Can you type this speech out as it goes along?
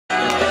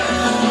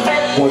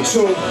1, 2.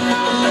 Yo,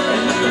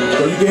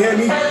 you can hear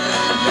me?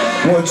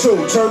 1,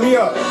 2. Turn me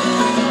up.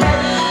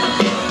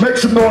 Make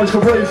some noise for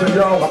Razor,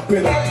 yo. I've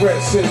been a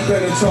threat since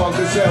Benetton,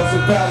 gazelles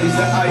and valleys.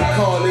 The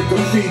icon and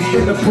graffiti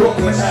in the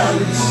Brooklyn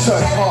alleys.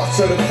 Touch hearts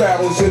of the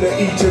pharaohs in the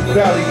Egypt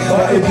valley.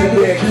 My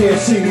engineer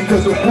can't see me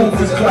cause the roof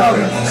is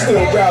cloudy.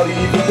 Still rowdy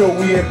even though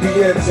we in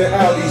BMs and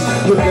Audis.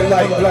 Looking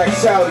like black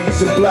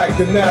Saudis and black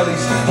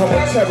Denali's. I'm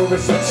a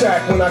terrorist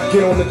attack when I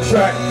get on the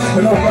track.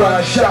 When I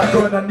ride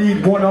shotgun, I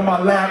need one on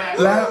my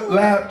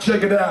lap,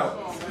 check it out.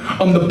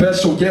 I'm the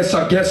best, so yes,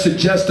 I guess it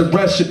just the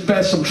rest shit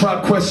fest. I'm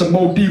Tribe Quest, I'm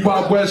OD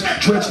Wild West,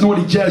 Dreads,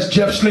 Naughty Jazz,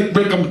 Jeff, Slick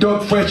Rick, I'm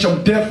Doug Fresh,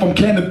 I'm deaf, I'm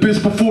cannabis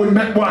before he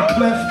met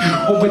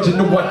Wyclef.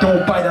 Original, I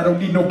don't bite, I don't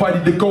need nobody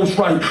to ghost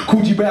write.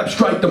 Coogee rap,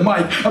 strike the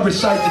mic, I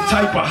recite the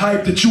type of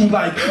hype that you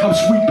like. I'm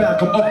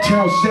Sweetback, I'm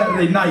Uptown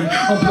Saturday Night,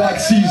 I'm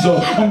Black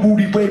Caesar, I'm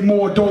Rudy Ray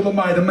Moore,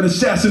 Dolomite, I'm an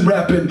assassin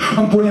rapping.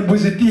 I'm Grand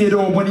Wizard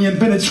Theodore when he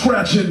invented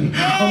scratching.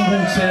 I'm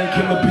Wu-Tang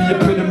Killer, be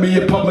epitome,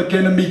 a public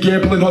enemy,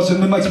 gambling,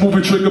 hustling like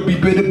moving trigger, be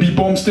bitter, be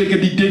bone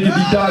stickity,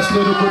 diggity, die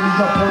slither when he's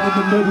not part of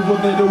the middle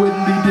of it, or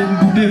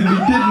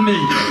didn't he?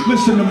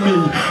 Listen to me,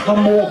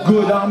 I'm all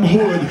good, I'm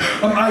hood.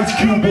 I'm Ice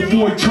Cube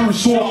before he turned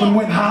soft and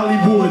went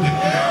Hollywood.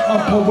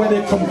 I'm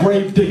poetic from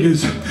grave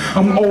diggers.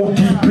 I'm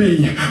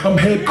ODB, I'm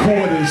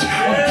headquarters.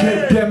 I'm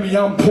Kid Demi,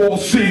 I'm Paul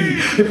C.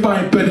 If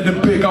I ain't better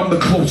than Big, I'm the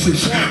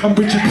closest. I'm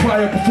Richard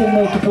Pryor before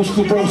multiple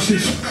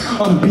sclerosis.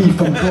 I'm B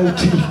from Gold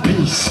Teeth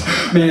Peace.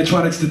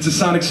 Mantronics, it's a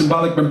sonic,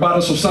 symbolic,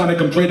 bambada, so sonic.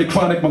 I'm Dre the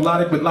chronic,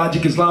 melodic with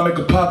logic, Islamic,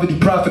 a poverty,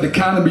 profit,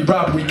 economy,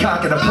 robbery,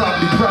 cock it, a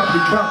property, drop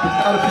it.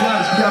 Gotta be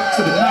honest, we out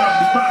to the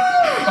novelty, rock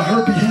it. A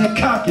Herbie hand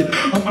cock it.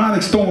 I'm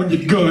Onyx throwing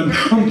your gun.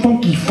 I'm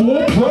Funky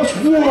 4+1.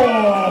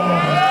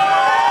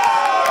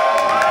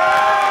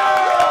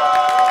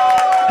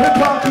 Hip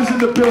hop is in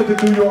the building,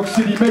 New York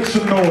City. Make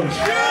some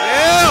noise.